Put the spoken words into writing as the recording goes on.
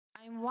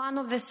I'm one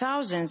of the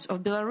thousands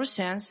of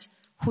Belarusians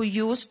who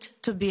used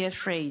to be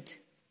afraid.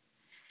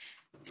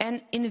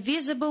 An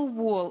invisible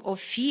wall of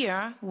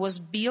fear was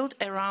built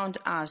around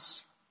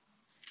us.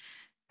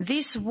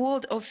 This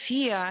wall of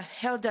fear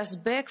held us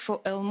back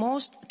for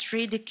almost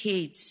 3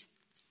 decades.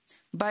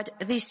 But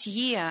this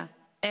year,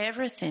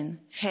 everything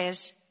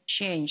has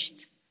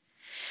changed.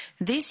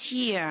 This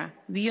year,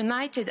 we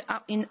united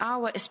in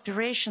our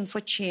aspiration for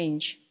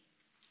change.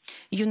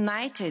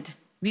 United,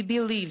 we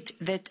believed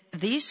that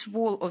this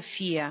wall of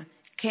fear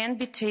can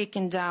be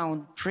taken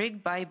down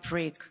brick by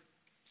brick.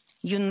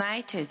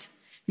 United,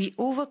 we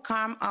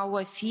overcome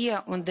our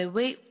fear on the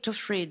way to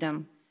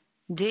freedom,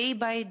 day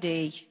by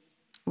day,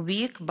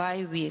 week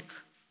by week,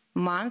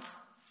 month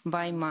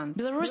by month.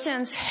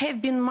 Belarusians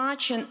have been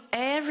marching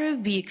every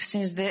week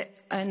since the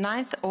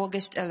 9th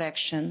August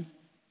election.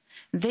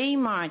 They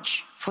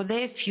march for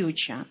their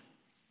future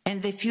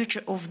and the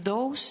future of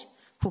those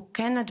who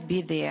cannot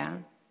be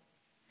there.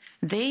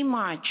 They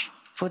march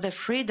for the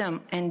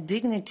freedom and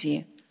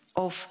dignity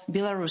of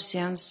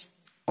Belarusians,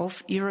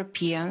 of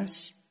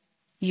Europeans,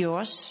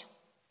 yours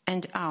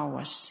and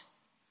ours.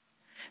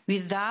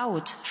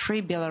 Without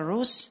free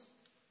Belarus,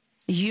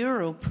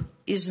 Europe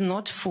is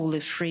not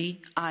fully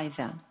free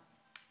either.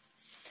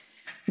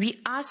 We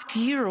ask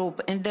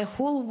Europe and the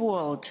whole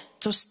world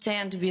to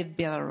stand with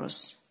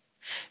Belarus.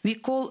 We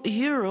call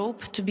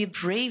Europe to be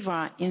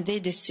braver in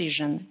their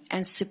decision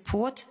and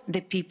support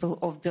the people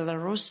of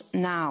Belarus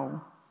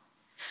now,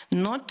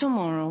 not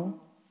tomorrow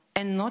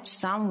and not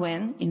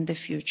somewhere in the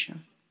future.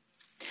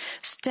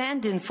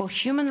 Standing for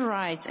human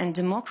rights and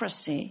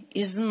democracy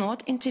is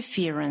not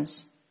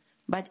interference,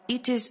 but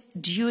it is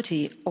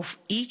duty of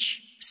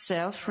each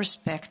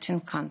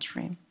self-respecting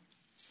country.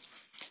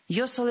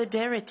 Your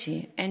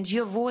solidarity and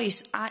your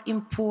voice are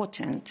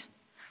important,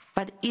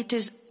 but it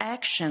is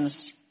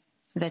actions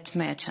that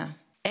matter.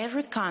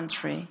 Every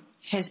country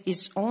has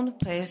its own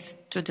path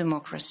to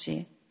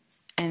democracy,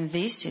 and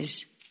this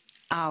is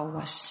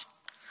ours.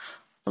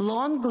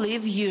 Long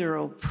live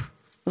Europe.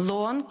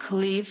 Long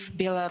live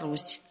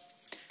Belarus.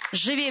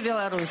 Живи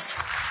Беларусь.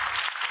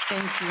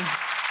 Thank you.